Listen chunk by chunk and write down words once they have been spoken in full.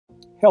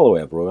Hello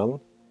everyone,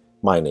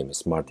 my name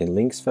is Martin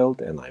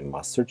Linksfeld and I'm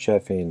Master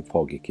Chef in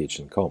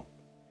FoggyKitchen.com.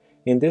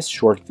 In this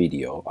short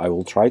video, I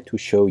will try to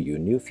show you a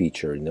new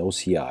feature in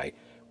OCI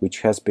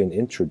which has been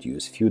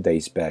introduced few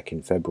days back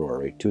in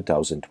February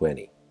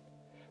 2020.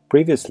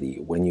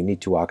 Previously, when you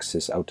need to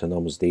access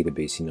autonomous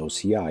database in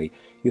OCI,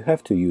 you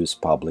have to use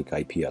public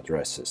IP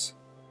addresses.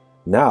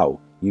 Now,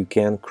 you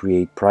can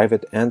create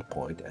private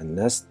endpoint and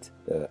nest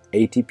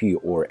ATP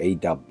or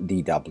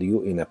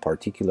ADW in a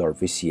particular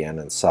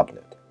VCN and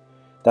subnet.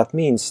 That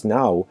means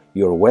now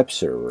your web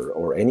server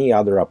or any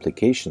other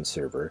application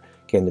server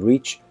can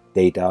reach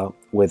data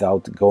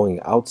without going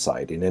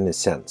outside in any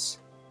sense.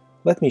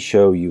 Let me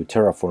show you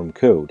Terraform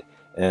code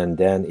and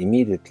then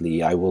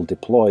immediately I will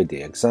deploy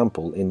the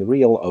example in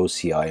real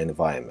OCI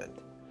environment.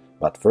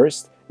 But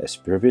first, as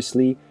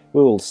previously,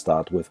 we will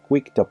start with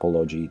quick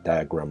topology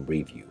diagram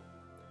review.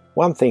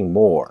 One thing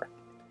more.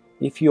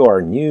 If you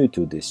are new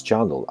to this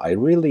channel, I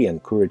really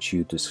encourage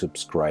you to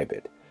subscribe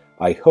it.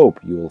 I hope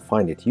you will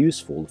find it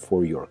useful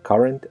for your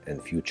current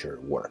and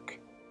future work.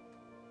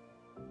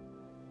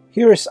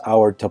 Here is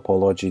our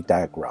topology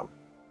diagram.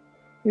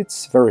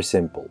 It's very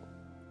simple.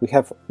 We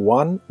have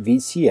one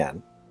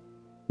VCN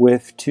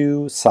with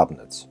two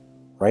subnets,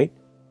 right?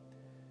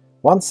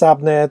 One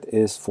subnet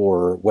is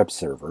for web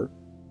server,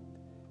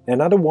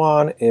 another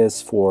one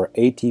is for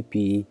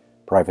ATP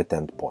private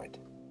endpoint.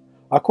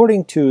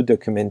 According to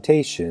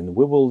documentation,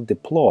 we will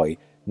deploy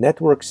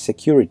network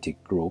security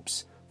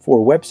groups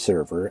for web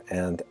server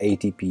and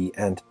ATP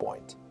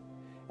endpoint.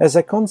 As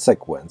a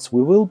consequence,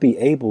 we will be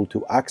able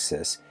to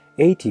access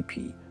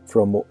ATP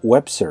from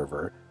web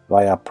server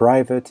via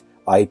private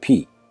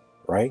IP,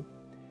 right?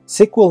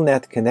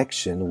 SQLnet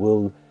connection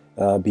will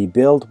be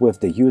built with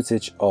the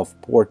usage of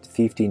port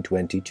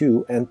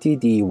 1522 and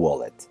TD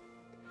wallet.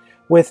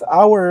 With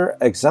our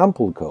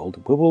example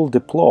code, we will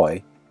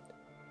deploy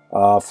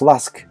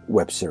Flask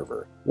web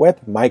server, web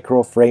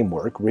micro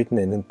framework written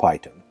in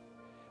Python.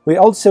 We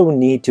also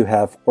need to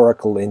have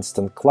Oracle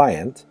Instant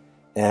Client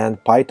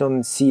and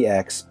Python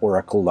CX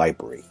Oracle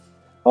library.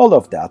 All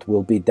of that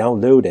will be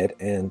downloaded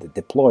and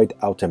deployed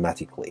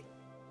automatically.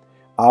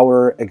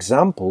 Our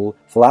example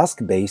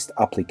Flask-based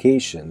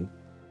application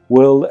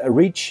will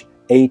reach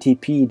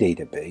ATP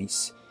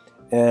database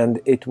and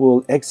it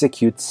will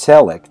execute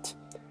select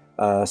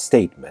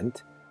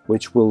statement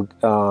which will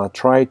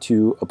try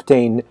to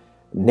obtain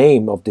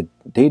name of the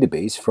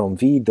database from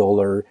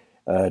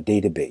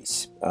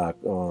 $database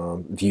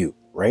view,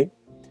 right?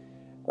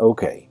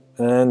 Okay,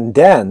 and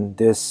then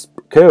this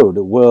code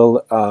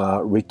will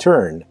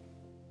return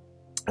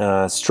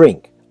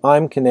string.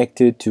 I'm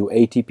connected to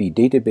ATP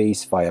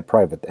database via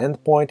private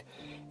endpoint.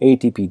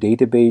 ATP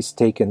database is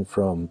taken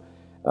from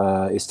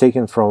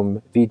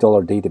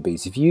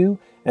 $database view,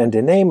 and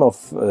the name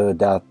of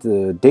that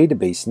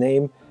database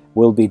name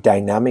will be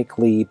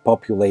dynamically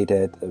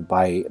populated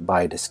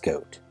by this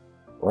code,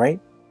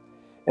 right?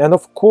 And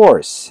of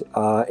course,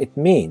 it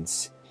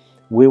means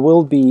we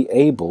will be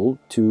able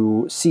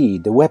to see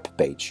the web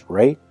page,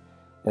 right?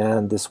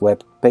 And this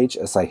web page,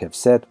 as I have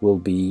said, will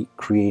be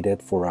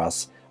created for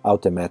us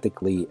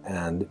automatically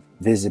and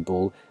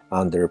visible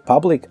under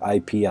public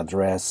IP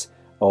address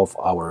of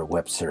our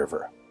web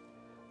server.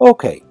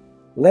 Okay,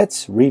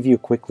 let's review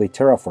quickly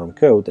Terraform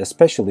code,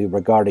 especially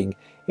regarding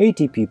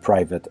ATP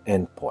private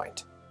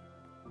endpoint.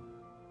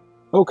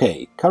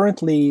 Okay,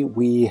 currently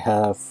we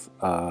have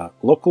a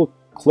local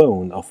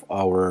clone of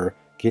our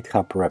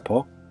GitHub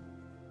repo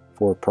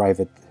for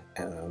private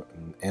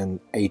and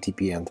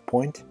ATP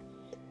endpoint.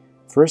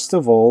 First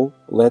of all,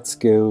 let's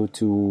go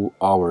to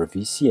our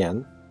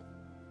VCN.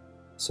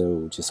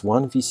 So just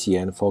one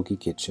VCN, Foggy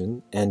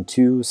Kitchen, and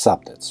two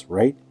subnets,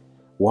 right?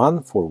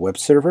 One for web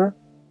server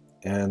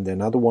and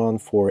another one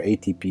for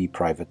ATP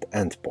private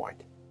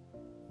endpoint,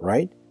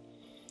 right?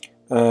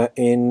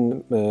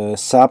 In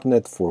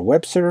subnet for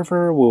web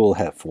server, we will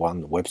have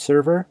one web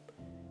server,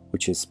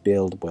 which is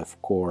built with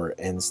core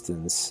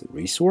instance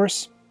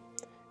resource,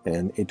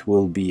 and it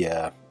will be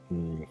a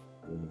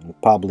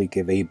public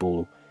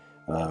available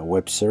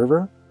web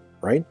server,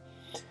 right?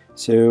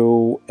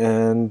 So,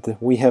 and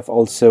we have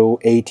also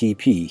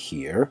ATP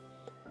here,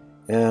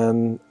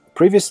 and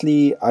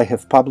previously I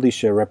have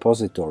published a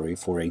repository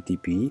for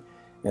ATP,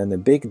 and the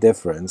big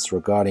difference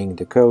regarding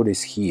the code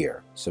is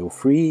here. So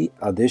 3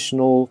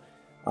 additional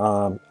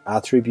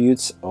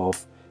attributes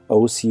of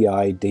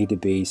OCI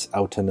database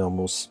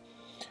autonomous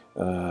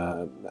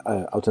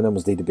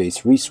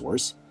database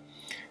resource.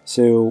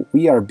 So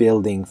we are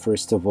building,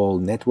 first of all,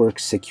 network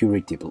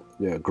security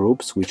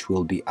groups, which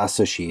will be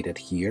associated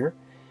here.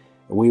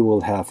 We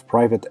will have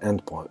private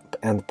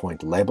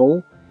endpoint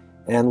label,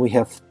 and we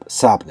have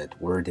subnet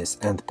where this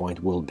endpoint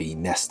will be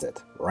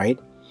nested, right?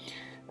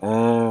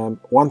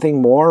 One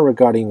thing more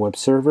regarding web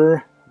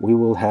server, we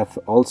will have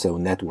also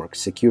network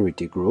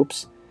security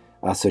groups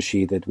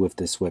associated with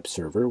this web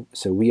server.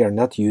 So we are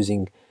not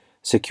using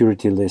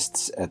security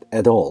lists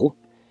at all.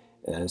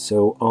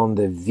 So on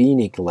the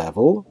VNIC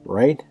level,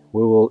 right,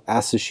 we will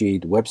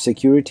associate web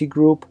security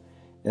group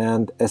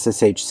and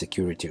SSH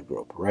security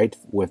group, right,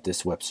 with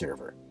this web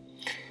server.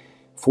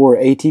 For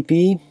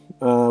ATP,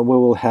 we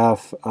will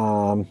have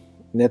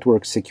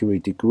network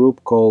security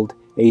group called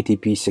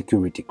ATP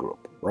security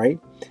group, right?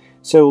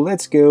 So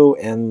let's go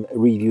and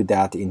review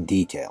that in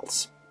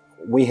details.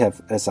 We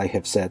have, as I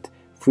have said,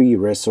 three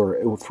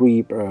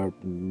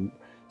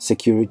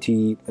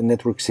security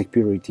network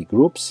security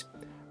groups,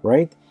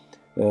 right?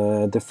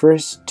 The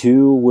first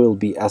two will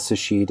be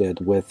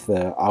associated with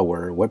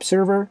our web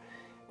server,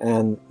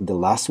 and the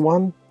last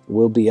one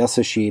will be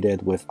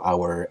associated with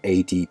our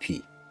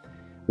ATP.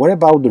 What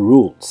about the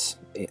rules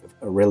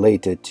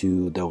related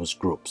to those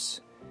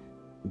groups?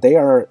 They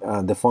are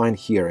defined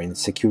here in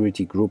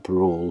security group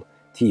rule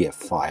TF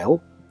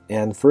file.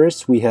 And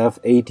first we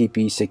have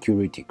ATP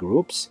security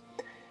groups,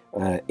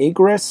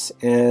 egress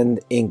and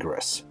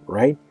ingress,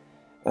 right?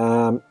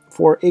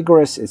 For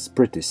egress, it's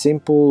pretty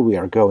simple. We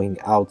are going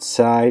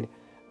outside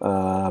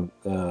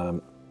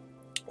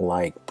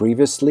like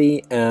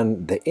previously,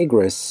 and the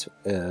egress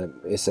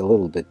is a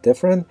little bit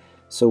different.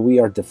 So we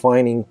are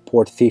defining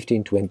port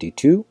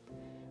 1522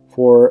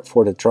 for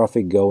the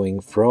traffic going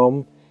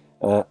from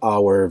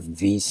our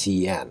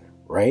VCN,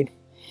 right?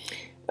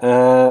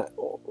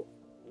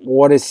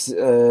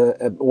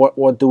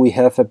 What do we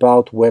have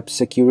about web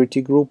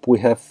security group? We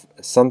have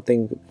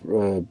something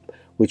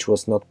which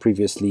was not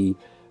previously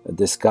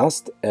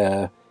discussed,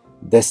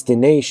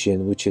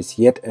 destination, which is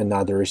yet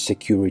another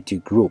security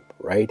group,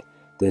 right?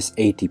 This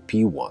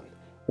ATP one.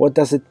 What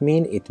does it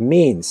mean? It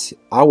means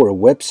our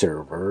web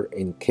server,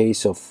 in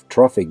case of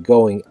traffic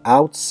going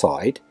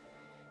outside,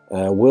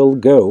 will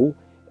go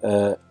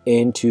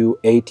into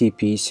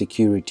ATP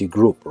security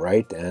group,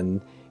 right?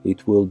 And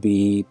it will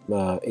be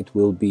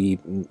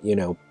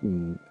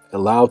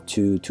allowed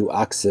to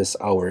access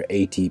our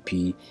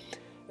ATP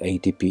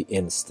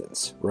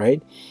instance,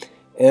 right?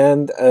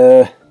 And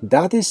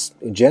that is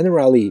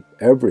generally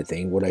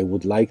everything what I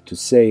would like to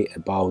say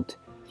about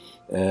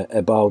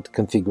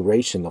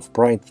configuration of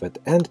private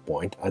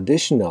endpoint.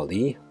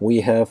 Additionally,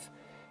 we have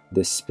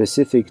the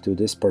specific to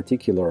this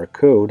particular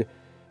code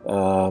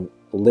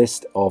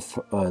list of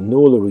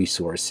null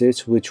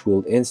resources which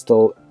will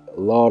install a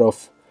lot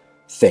of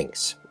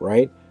things,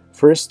 right?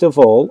 First of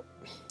all,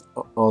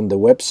 on the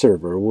web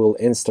server we'll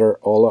install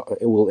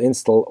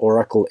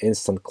Oracle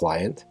Instant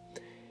Client,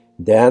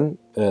 then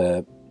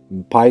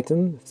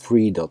Python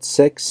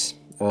 3.6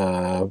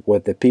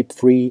 with the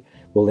pip3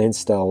 will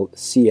install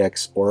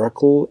CX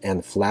Oracle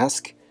and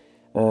Flask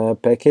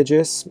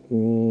packages,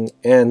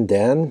 and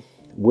then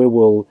we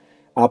will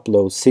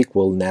upload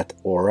SQLnet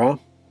Aura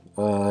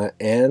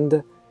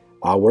and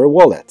our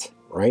wallet,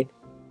 right?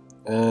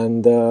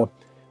 And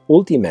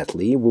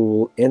ultimately we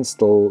will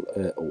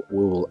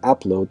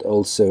upload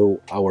also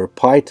our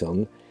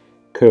Python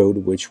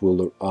code, which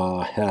will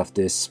have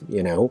this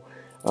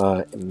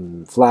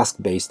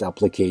Flask-based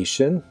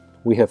application.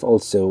 We have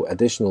also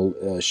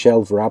additional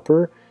shelf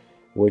wrapper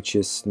which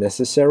is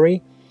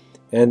necessary,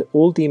 and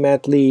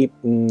ultimately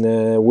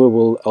we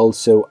will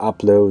also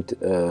upload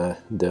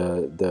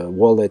the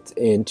wallet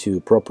into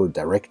proper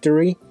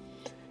directory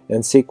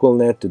and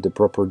SQLnet to the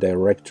proper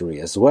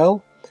directory as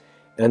well.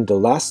 And the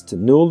last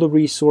null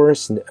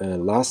resource,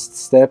 last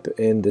step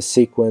in the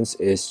sequence,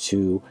 is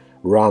to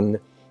run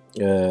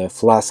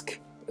Flask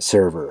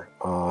server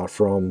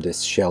from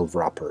this shelf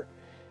wrapper,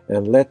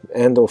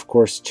 and of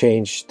course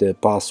change the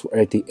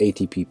password, the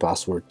ATP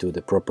password, to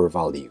the proper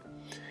value.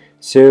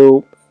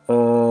 So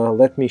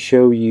let me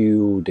show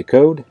you the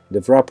code.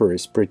 The wrapper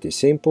is pretty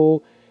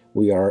simple.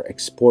 We are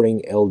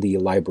exporting LD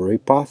library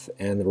path,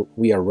 and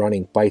we are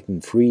running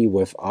Python 3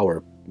 with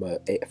our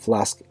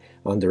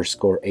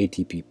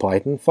Flask_ATP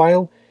Python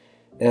file.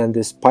 And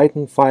this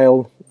Python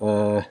file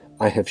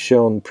I have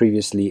shown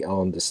previously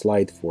on the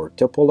slide for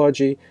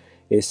topology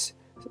is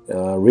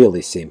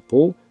really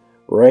simple,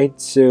 right?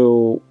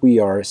 So we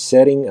are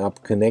setting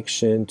up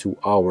connection to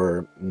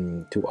our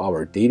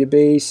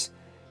database.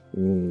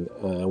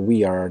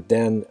 We are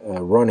then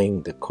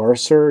running the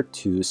cursor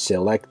to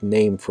select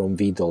name from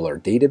 $,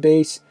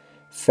 database,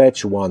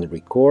 fetch one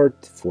record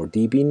for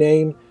DB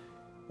name,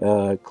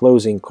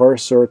 closing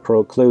cursor,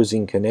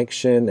 closing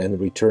connection,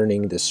 and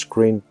returning the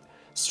string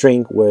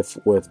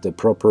with the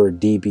proper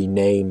DB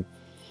name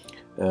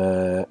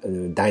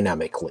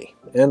dynamically.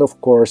 And of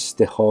course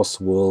the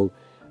host will,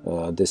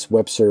 this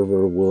web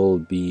server will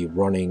be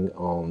running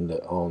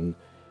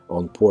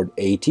on port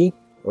 80.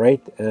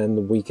 Right,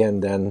 and we can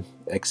then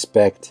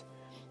expect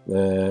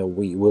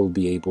we will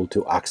be able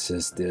to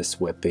access this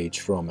web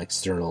page from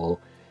external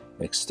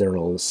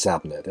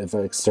subnet,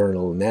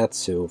 external net,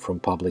 so from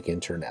public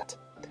internet.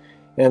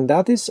 And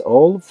that is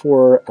all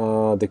for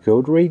the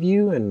code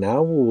review. And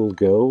now we will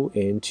go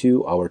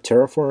into our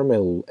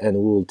Terraform and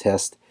we will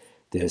test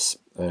this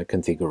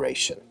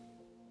configuration.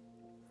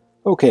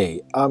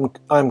 Okay,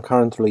 I'm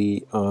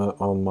currently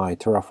on my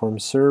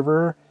Terraform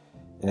server.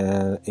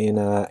 In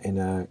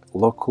a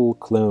local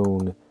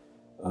clone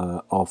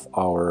of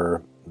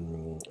our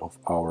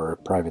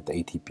private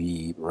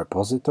ATP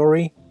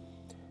repository,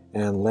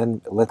 and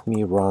let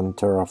me run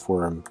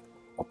Terraform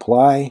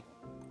apply,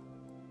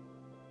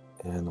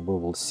 and we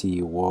will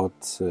see what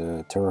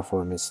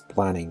Terraform is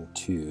planning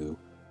to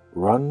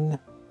run.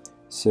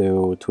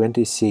 So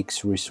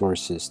 26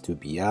 resources to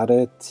be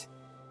added,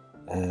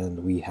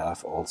 and we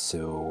have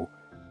also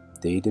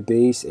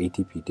database,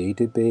 ATP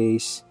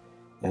database,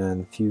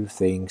 and few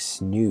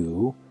things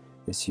new,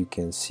 as you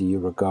can see,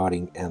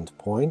 regarding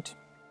Endpoint.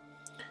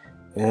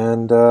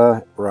 And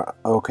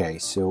okay,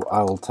 so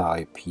I'll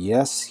type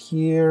yes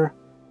here,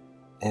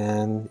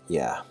 and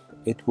yeah,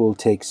 it will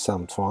take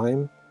some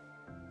time.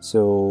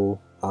 So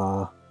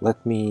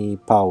let me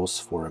pause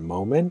for a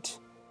moment,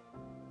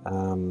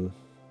 and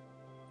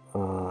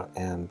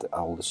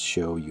I'll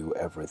show you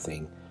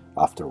everything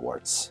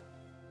afterwards.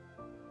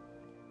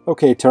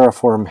 Okay,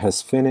 Terraform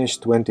has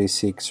finished.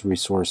 26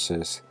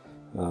 resources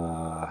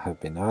have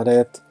been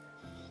added.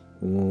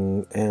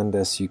 And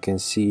as you can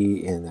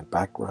see in the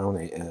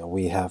background,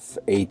 we have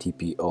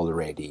ATP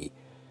already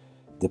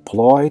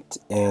deployed,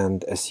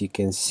 and as you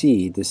can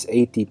see, this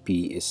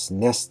ATP is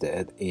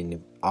nested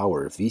in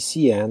our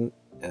VCN.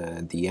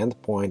 The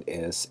endpoint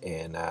is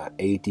in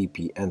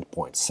ATP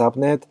endpoint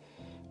subnet.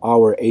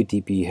 Our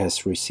ATP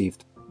has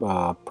received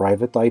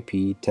private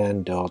IP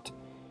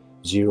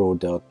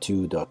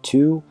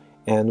 10.0.2.2,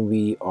 and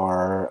we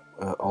are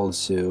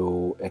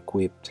also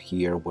equipped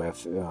here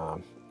with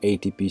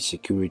ATP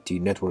security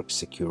network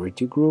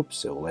security group.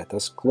 So let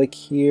us click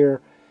here.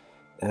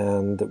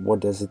 And what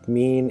does it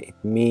mean? It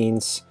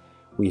means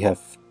we have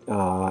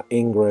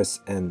ingress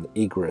and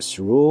egress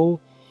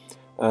rule.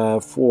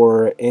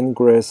 For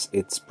ingress,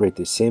 it's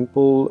pretty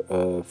simple.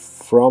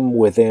 From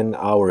within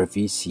our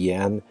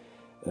VCN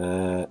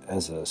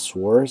as a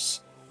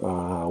source,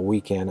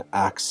 we can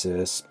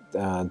access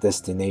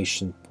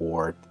destination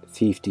port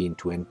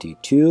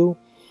 1522.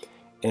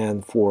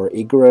 And for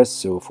egress,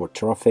 so for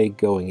traffic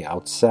going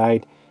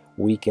outside,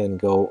 we can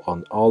go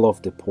on all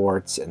of the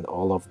ports and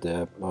all of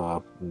the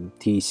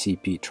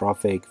TCP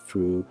traffic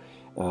through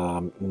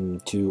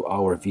to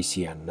our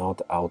VCN,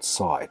 not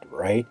outside,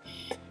 right?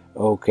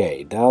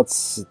 Okay,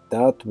 that's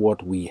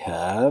what we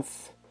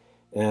have.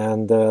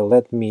 And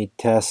let me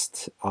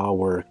test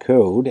our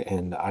code,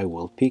 and I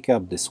will pick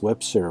up this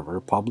web server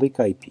public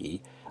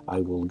IP.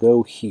 I will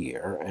go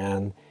here,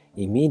 and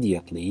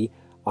immediately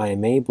I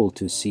am able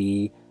to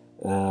see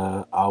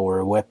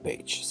our web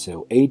page.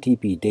 So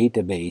ATP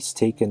database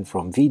taken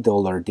from $V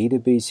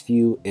database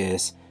view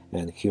is,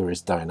 and here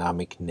is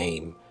dynamic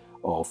name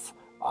of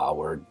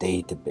our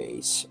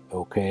database.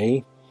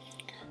 Okay,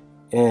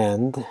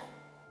 and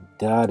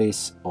that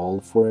is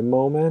all for a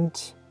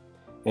moment,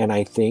 and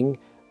I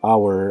think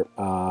our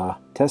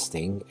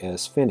testing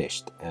is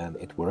finished and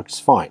it works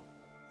fine.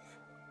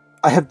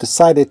 I have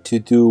decided to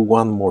do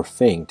one more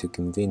thing to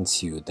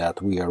convince you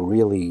that we are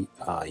really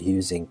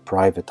using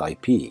private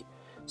IP.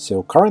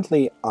 So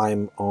currently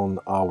I'm on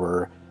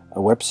our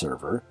web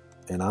server,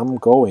 and I'm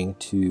going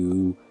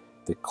to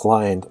the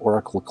client,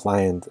 Oracle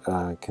client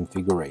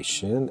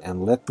configuration,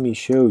 and let me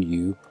show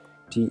you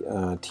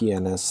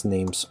TNS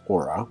names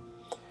Aura.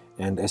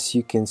 And as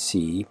you can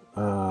see,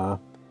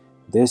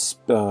 this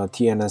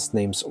TNS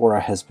names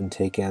Aura has been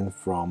taken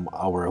from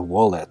our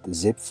wallet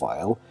zip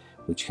file,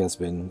 which has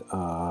been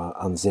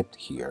unzipped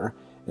here.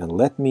 And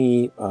let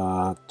me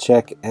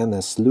check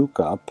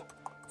NSLOOKUP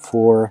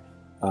for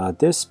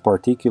this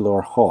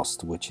particular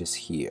host, which is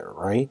here,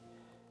 right?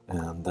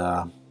 And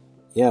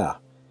yeah,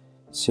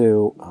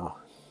 so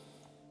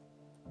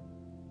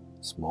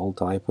small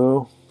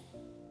typo.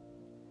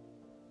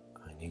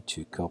 I need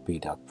to copy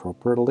that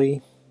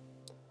properly.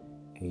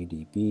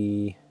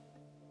 ADB.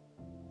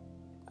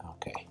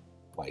 Okay,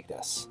 like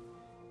this.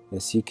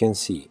 As you can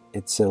see,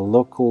 it's a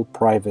local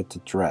private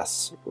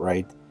address,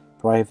 right?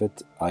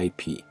 Private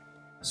IP.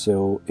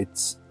 So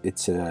it's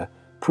a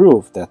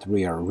proof that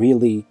we are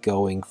really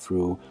going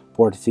through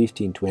port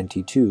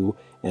 1522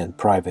 and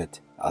private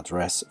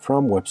address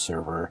from web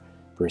server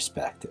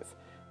perspective.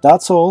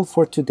 That's all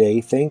for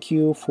today. Thank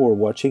you for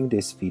watching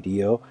this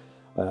video.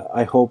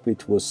 I hope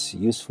it was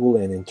useful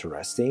and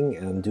interesting,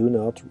 and do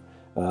not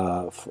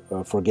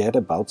forget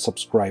about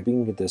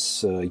subscribing to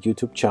this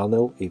YouTube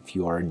channel if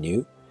you are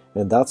new.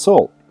 And that's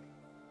all.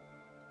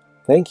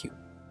 Thank you.